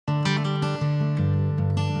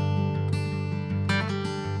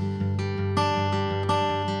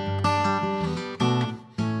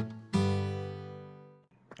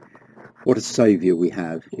What a Saviour we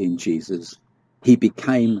have in Jesus. He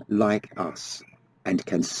became like us and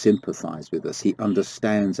can sympathise with us. He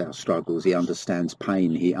understands our struggles. He understands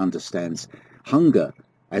pain. He understands hunger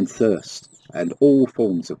and thirst and all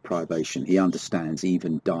forms of privation. He understands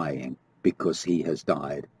even dying because he has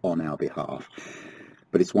died on our behalf.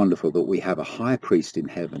 But it's wonderful that we have a high priest in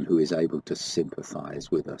heaven who is able to sympathise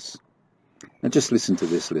with us. Now just listen to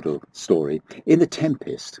this little story. In The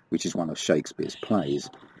Tempest, which is one of Shakespeare's plays,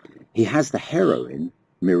 he has the heroine,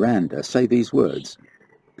 Miranda, say these words: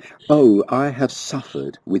 "Oh, I have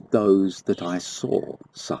suffered with those that I saw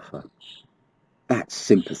suffer." That's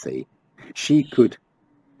sympathy. She could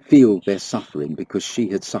feel their suffering because she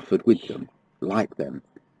had suffered with them, like them.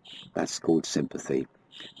 That's called sympathy.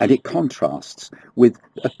 And it contrasts with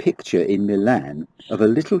a picture in Milan of a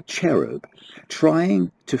little cherub trying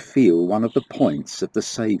to feel one of the points of the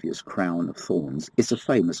Saviour's crown of thorns. It's a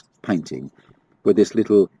famous painting where this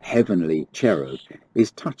little heavenly cherub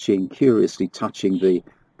is curiously touching the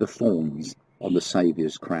thorns on the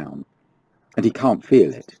Saviour's crown. And he can't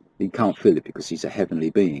feel it. He can't feel it because he's a heavenly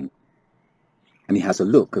being. And he has a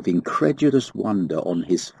look of incredulous wonder on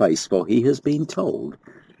his face, for he has been told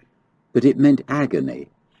that it meant agony,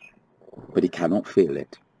 but he cannot feel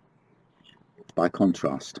it. By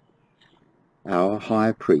contrast, our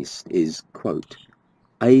high priest is, quote,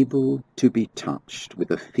 able to be touched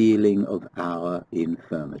with a feeling of our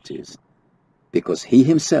infirmities, because he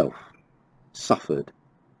himself suffered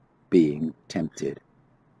being tempted.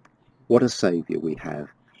 What a Saviour we have,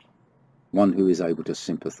 one who is able to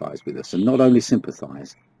sympathise with us, and not only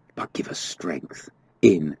sympathise, but give us strength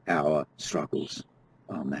in our struggles.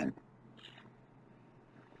 Amen.